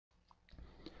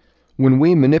When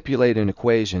we manipulate an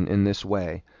equation in this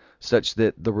way, such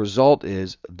that the result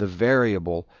is the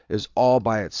variable is all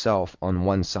by itself on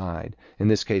one side, in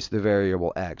this case the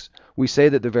variable x, we say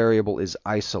that the variable is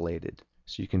isolated.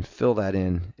 So you can fill that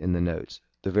in the notes.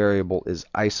 The variable is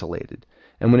isolated.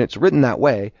 And when it's written that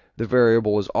way, the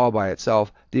variable is all by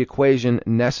itself, the equation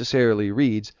necessarily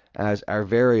reads as our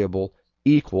variable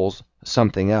equals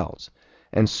something else.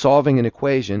 And solving an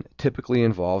equation typically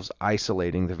involves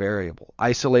isolating the variable.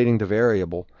 Isolating the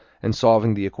variable and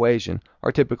solving the equation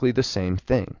are typically the same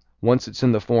thing. Once it's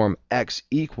in the form x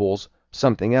equals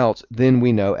something else, then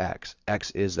we know x.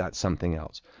 X is that something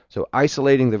else. So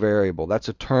isolating the variable, that's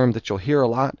a term that you'll hear a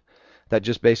lot. That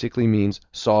just basically means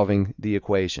solving the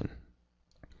equation.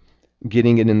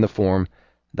 Getting it in the form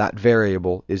that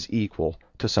variable is equal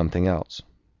to something else.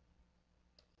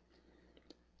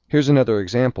 Here's another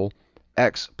example.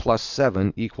 X plus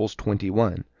 7 equals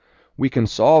 21. We can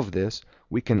solve this.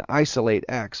 We can isolate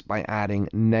x by adding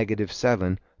negative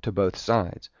 7 to both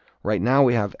sides. Right now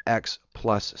we have x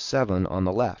plus 7 on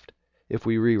the left. If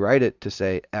we rewrite it to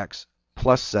say x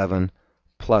plus 7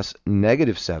 plus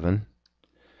negative 7,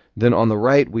 then on the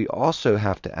right we also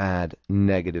have to add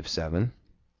negative 7.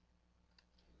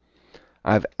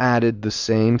 I've added the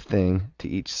same thing to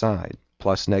each side,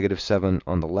 plus negative 7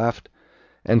 on the left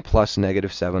and plus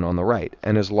negative 7 on the right.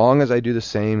 And as long as I do the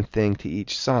same thing to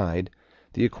each side,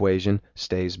 the equation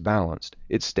stays balanced.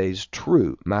 It stays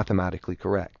true, mathematically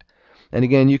correct. And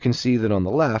again, you can see that on the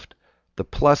left, the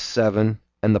plus 7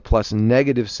 and the plus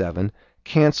negative 7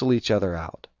 cancel each other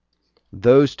out.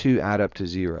 Those two add up to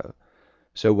 0.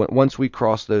 So once we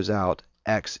cross those out,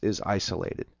 x is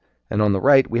isolated. And on the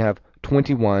right, we have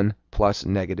 21 plus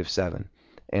negative 7.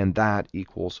 And that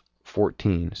equals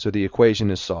 14. So the equation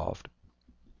is solved.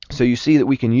 So you see that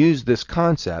we can use this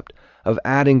concept of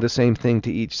adding the same thing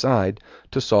to each side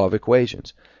to solve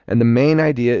equations. And the main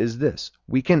idea is this.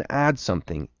 We can add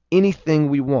something, anything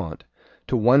we want,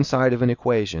 to one side of an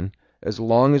equation as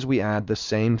long as we add the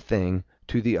same thing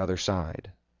to the other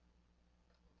side.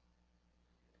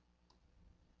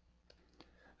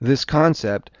 This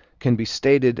concept can be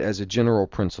stated as a general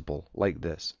principle like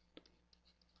this.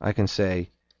 I can say,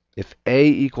 if A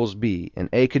equals B, and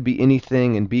A could be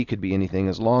anything and B could be anything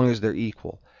as long as they're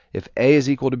equal. If A is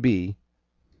equal to B,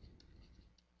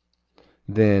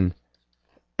 then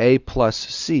A plus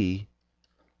C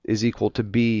is equal to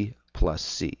B plus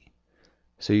C.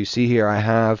 So you see here I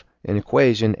have an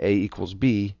equation A equals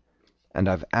B, and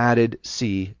I've added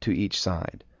C to each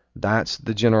side. That's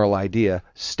the general idea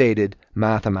stated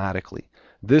mathematically.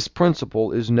 This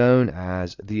principle is known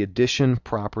as the addition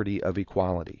property of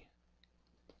equality.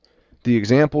 The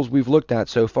examples we've looked at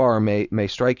so far may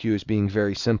strike you as being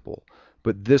very simple,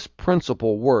 but this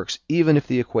principle works even if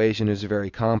the equation is very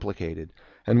complicated,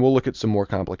 and we'll look at some more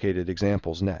complicated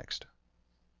examples next.